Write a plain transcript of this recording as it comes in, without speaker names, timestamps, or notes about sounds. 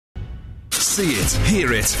See it,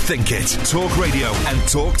 hear it, think it. Talk Radio and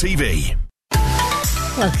Talk TV.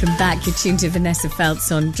 Welcome back. You're tuned to Vanessa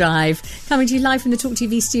Feltz on Drive, coming to you live from the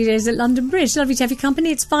TalkTV studios at London Bridge. Lovely to have your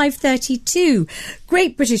company. It's 5:32.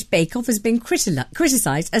 Great British Bake Off has been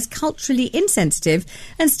criticised as culturally insensitive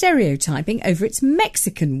and stereotyping over its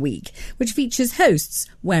Mexican week, which features hosts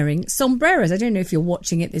wearing sombreros. I don't know if you're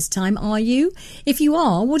watching it this time, are you? If you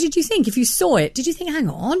are, what did you think? If you saw it, did you think, hang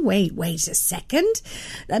on, wait a second?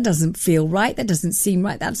 That doesn't feel right. That doesn't seem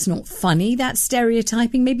right. That's not funny. That's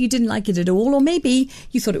stereotyping. Maybe you didn't like it at all, or maybe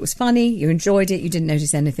you thought it was funny, you enjoyed it, you didn't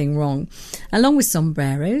notice anything wrong. Along with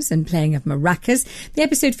sombreros and playing of maracas, the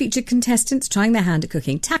episode featured contestants trying their hand at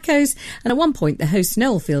cooking tacos, and at one point the hosts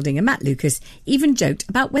Noel Fielding and Matt Lucas even joked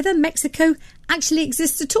about whether Mexico actually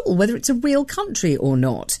exists at all, whether it's a real country or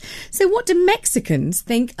not. So what do Mexicans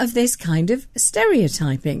think of this kind of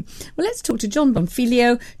stereotyping? Well, let's talk to John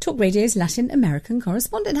Bonfiglio, Talk Radio's Latin American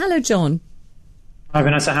correspondent. Hello, John. Hi,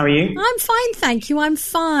 Vanessa. How are you? I'm fine, thank you. I'm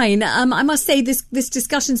fine. I must say this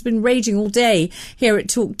discussion's been raging all day here at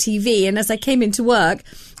Talk TV. And as I came into work,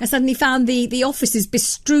 I suddenly found the offices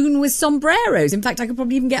bestrewn with sombreros. In fact, I could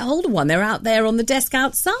probably even get hold of one. They're out there on the desk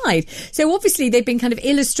outside. So obviously they've been kind of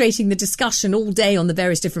illustrating the discussion all day on the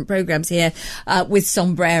various different programmes here with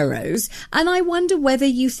sombreros. And I wonder whether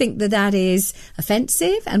you think that is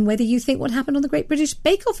offensive and whether you think what happened on the Great British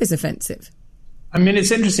Bake Off is offensive. I mean,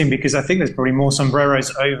 it's interesting because I think there's probably more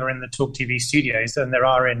sombreros over in the Talk TV studios than there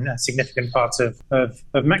are in significant parts of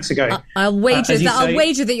Mexico. I'll wager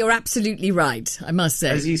that you're absolutely right, I must say.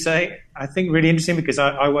 As you say, I think really interesting because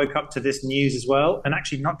I woke up to this news as well, and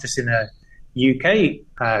actually not just in a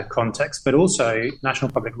UK context, but also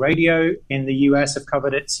National Public Radio in the US have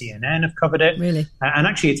covered it, CNN have covered it. Really? And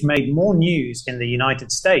actually it's made more news in the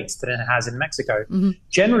United States than it has in Mexico. Mm-hmm.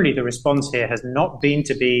 Generally, the response here has not been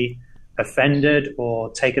to be offended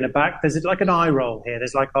or taken aback. There's like an eye roll here.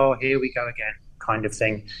 There's like, oh, here we go again kind of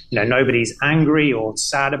thing. You know, nobody's angry or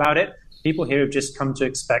sad about it. People here have just come to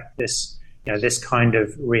expect this, you know, this kind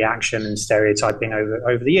of reaction and stereotyping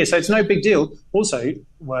over the years. So it's no big deal. Also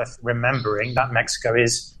worth remembering that Mexico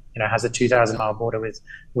is, you know, has a 2,000-mile border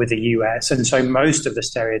with the US. And so most of the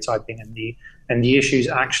stereotyping and the issues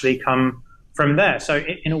actually come from there. So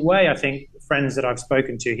in a way, I think friends that I've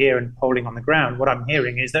spoken to here and polling on the ground, what I'm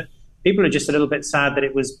hearing is that people are just a little bit sad that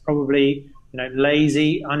it was probably, you know,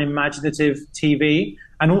 lazy, unimaginative TV.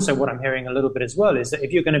 And also what I'm hearing a little bit as well is that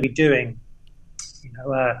if you're going to be doing, you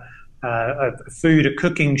know, a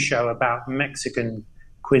cooking show about Mexican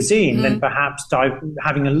cuisine, then perhaps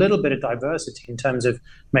having a little bit of diversity in terms of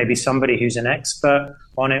maybe somebody who's an expert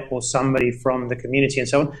on it or somebody from the community and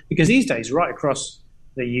so on. Because these days, right across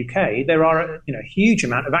the UK, there are, you know, a huge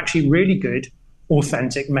amount of actually really good,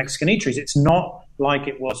 authentic Mexican eateries. It's not like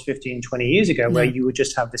it was 15, 20 years ago where you would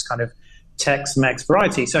just have this kind of Tex-Mex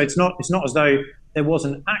variety. So it's not as though there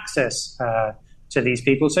wasn't access to these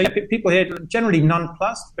people. So people here generally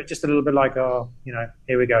nonplussed, but just a little bit like, oh, you know,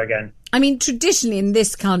 here we go again. I mean, traditionally in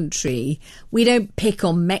this country, we don't pick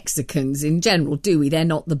on Mexicans in general, do we? They're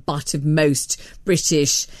not the butt of most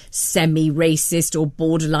British semi-racist or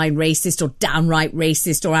borderline racist or downright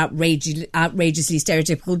racist or outrageously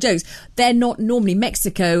stereotypical jokes. They're not normally,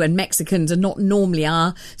 Mexico and Mexicans are not normally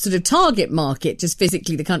our sort of target market. Just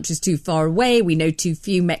physically, the country's too far away. We know too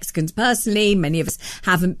few Mexicans personally. Many of us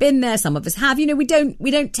haven't been there. Some of us have. You know, we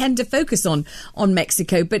don't tend to focus on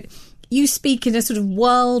Mexico, but you speak in a sort of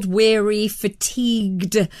world-weary,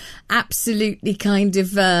 fatigued, absolutely kind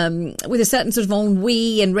of with a certain sort of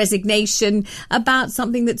ennui and resignation about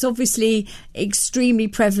something that's obviously extremely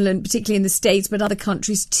prevalent, particularly in the States, but other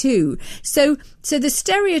countries too. So the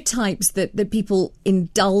stereotypes that people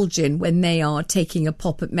indulge in when they are taking a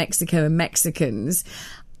pop at Mexico and Mexicans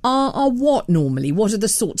are what normally? What are the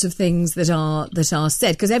sorts of things that are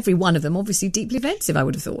said? Because every one of them obviously deeply offensive, I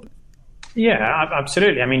would have thought. Yeah,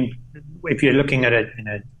 absolutely. I mean, if you're looking at it in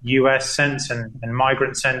a US sense and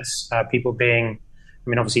migrant sense, people being, I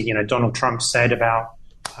mean, obviously, you know, Donald Trump said about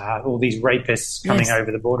all these rapists coming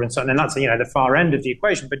over the border and so on, and that's, you know, the far end of the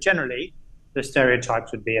equation. But generally, the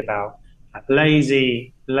stereotypes would be about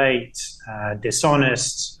lazy, late,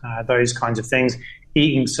 dishonest, those kinds of things,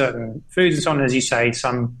 eating certain foods and so on, as you say,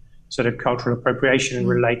 some sort of cultural appropriation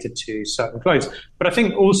related to certain clothes. But I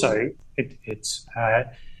think also it's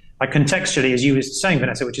like contextually, as you were saying,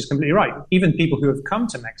 Vanessa, which is completely right, even people who have come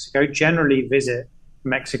to Mexico generally visit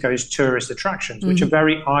Mexico's tourist attractions, which are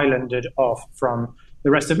very islanded off from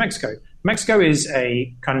the rest of Mexico. Mexico is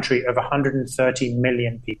a country of 130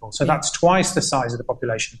 million people. So that's twice the size of the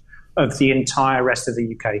population of the entire rest of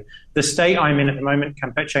the UK. The state I'm in at the moment,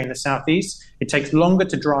 Campeche in the southeast, it takes longer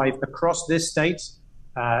to drive across this state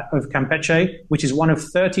of Campeche, which is one of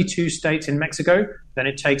 32 states in Mexico, than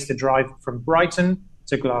it takes to drive from Brighton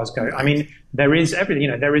to Glasgow. I mean, there is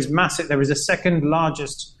everything. There is massive. There is a second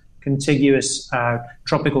largest contiguous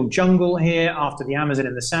tropical jungle here after the Amazon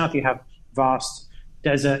in the south. You have vast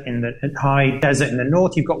desert high desert in the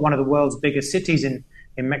north. You've got one of the world's biggest cities in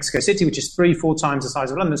Mexico City, which is 3-4 times the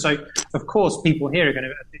size of London. So, of course, people here are going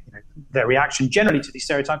to, their reaction generally to these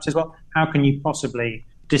stereotypes is, well, how can you possibly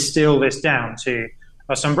distill this down to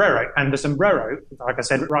a sombrero? And the sombrero, like I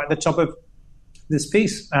said, right at the top of this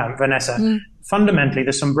piece, Vanessa, fundamentally,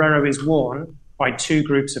 the sombrero is worn by two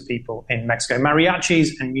groups of people in Mexico, mariachis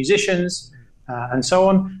and musicians, and so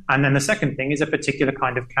on. And then the second thing is a particular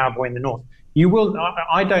kind of cowboy in the north.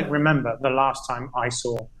 I don't remember the last time I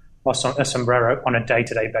saw a sombrero on a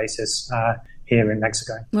day-to-day basis here in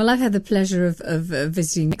Mexico. Well, I've had the pleasure of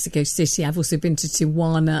visiting Mexico City. I've also been to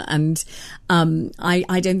Tijuana, and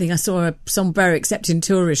I don't think I saw a sombrero except in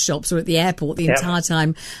tourist shops or at the airport the entire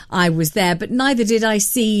time I was there. But neither did I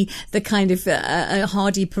see the kind of a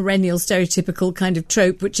hardy, perennial, stereotypical kind of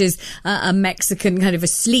trope, which is a Mexican kind of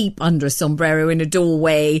asleep under a sombrero in a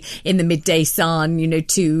doorway in the midday sun,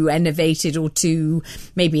 too enervated or too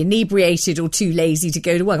maybe inebriated or too lazy to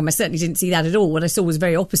go to work. I certainly didn't see that at all. What I saw was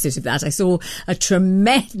very opposite of that. I saw a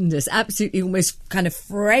tremendous, absolutely almost kind of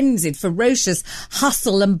frenzied, ferocious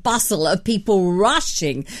hustle and bustle of people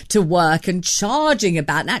rushing to work and charging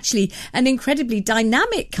about, and actually an incredibly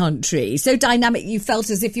dynamic country. So dynamic you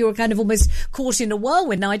felt as if you were kind of almost caught in a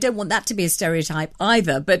whirlwind. Now, I don't want that to be a stereotype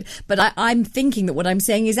either, but I'm thinking that what I'm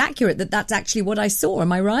saying is accurate, that's actually what I saw.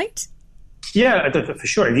 Am I right? Yeah, for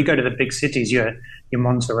sure. If you go to the big cities, your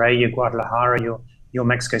Monterrey, your Guadalajara, your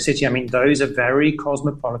Mexico City, I mean, those are very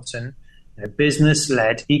cosmopolitan,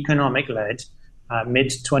 business-led, economic-led,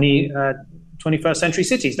 mid-21st century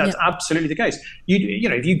cities. That's absolutely the case.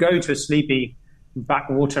 If you go to a sleepy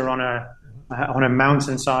backwater on a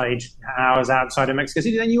mountainside hours outside of Mexico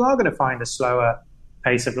City, then you are going to find a slower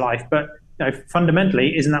pace of life. But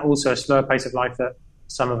fundamentally, isn't that also a slower pace of life that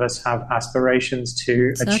some of us have aspirations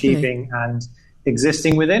to achieving and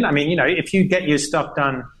existing within? I mean, if you get your stuff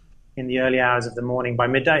done in the early hours of the morning by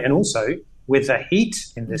midday, and also with the heat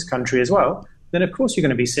in this country as well, then of course you're going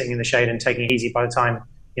to be sitting in the shade and taking it easy by the time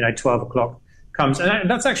 12 o'clock comes. And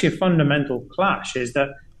that's actually a fundamental clash, is that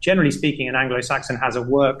generally speaking, an Anglo-Saxon has a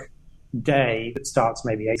work day that starts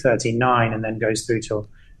maybe 8:30, 9, and then goes through till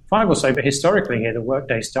 5 or so. But historically here, the work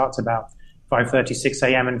day starts about 5:30, 6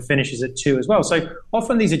 a.m. and finishes at 2 as well. So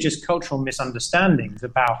often these are just cultural misunderstandings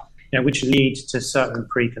about, which lead to certain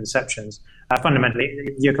preconceptions.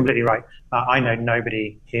 Fundamentally, you're completely right. I know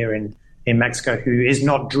nobody here in Mexico who is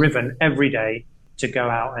not driven every day to go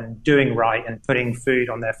out and doing right and putting food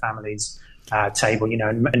on their family's table,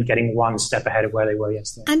 and getting one step ahead of where they were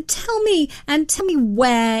yesterday. And tell me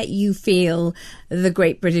where you feel the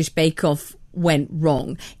Great British Bake Off went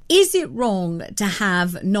wrong. Is it wrong to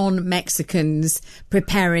have non-Mexicans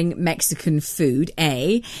preparing Mexican food,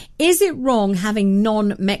 A? Is it wrong having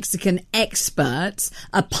non-Mexican experts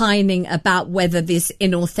opining about whether this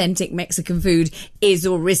inauthentic Mexican food is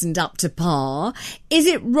or isn't up to par? Is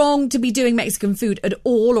it wrong to be doing Mexican food at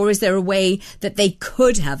all, or is there a way that they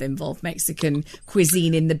could have involved Mexican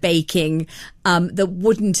cuisine in the baking that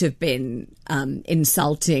wouldn't have been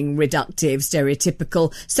insulting, reductive,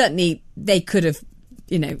 stereotypical? Certainly they could have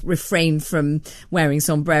refrained from wearing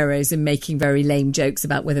sombreros and making very lame jokes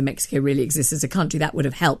about whether Mexico really exists as a country. That would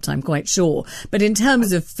have helped, I'm quite sure. But in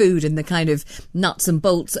terms of food and the kind of nuts and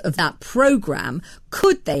bolts of that program,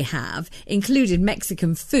 could they have included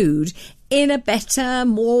Mexican food in a better,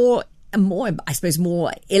 more, I suppose,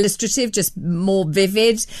 more illustrative, just more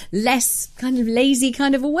vivid, less kind of lazy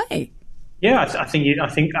kind of a way? Yeah, I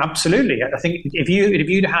think absolutely. I think if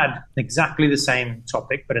you'd had exactly the same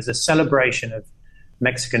topic, but as a celebration of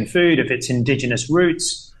Mexican food, of its indigenous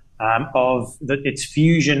roots, of its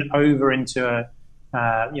fusion over into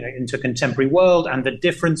a contemporary world, and the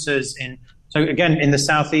differences in. So again, in the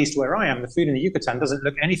southeast where I am, the food in the Yucatan doesn't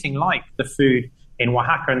look anything like the food in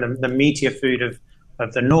Oaxaca and the meatier food of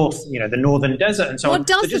the north, the northern desert and so on. What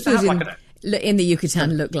does the food in the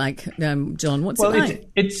Yucatan look like, John? What's it like?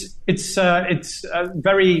 It's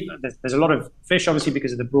very. There's a lot of fish, obviously,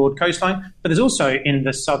 because of the broad coastline. But there's also in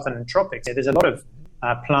the southern tropics, there's a lot of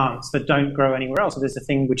plants that don't grow anywhere else. So there's a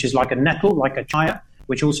thing which is like a nettle, like a chaya,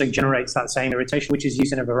 which also generates that same irritation, which is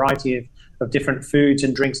used in a variety of different foods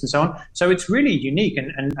and drinks and so on. So it's really unique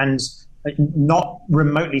and not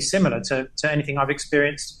remotely similar to anything I've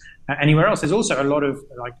experienced anywhere else. There's also a lot of,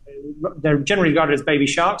 they're generally regarded as baby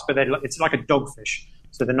sharks, but it's like a dogfish.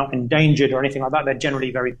 So they're not endangered or anything like that. They're generally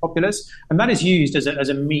very populous. And that is used as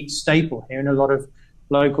a meat staple here in a lot of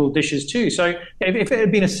local dishes too. So if it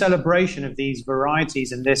had been a celebration of these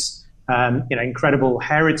varieties and this incredible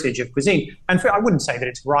heritage of cuisine, and I wouldn't say that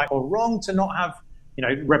it's right or wrong to not have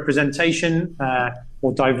representation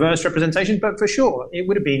or diverse representation, but for sure it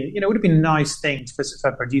would have been nice things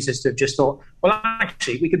for producers to have just thought, well,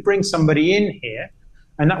 actually we could bring somebody in here,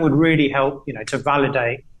 and that would really help to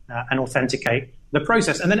validate and authenticate the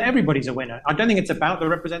process, and then everybody's a winner. I don't think it's about the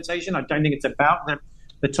representation. I don't think it's about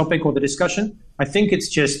the topic or the discussion. I think it's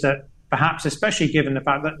just that perhaps, especially given the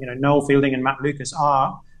fact that Noel Fielding and Matt Lucas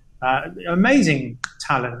are amazing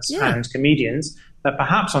talents and comedians, that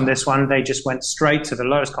perhaps on this one they just went straight to the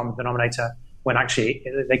lowest common denominator when actually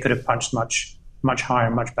they could have punched much higher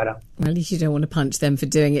and much better. Well, at least you don't want to punch them for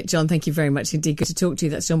doing it. John, thank you very much indeed. Good to talk to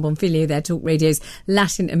you. That's John Bonfiglio there, Talk Radio's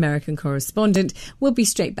Latin American correspondent. We'll be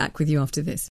straight back with you after this.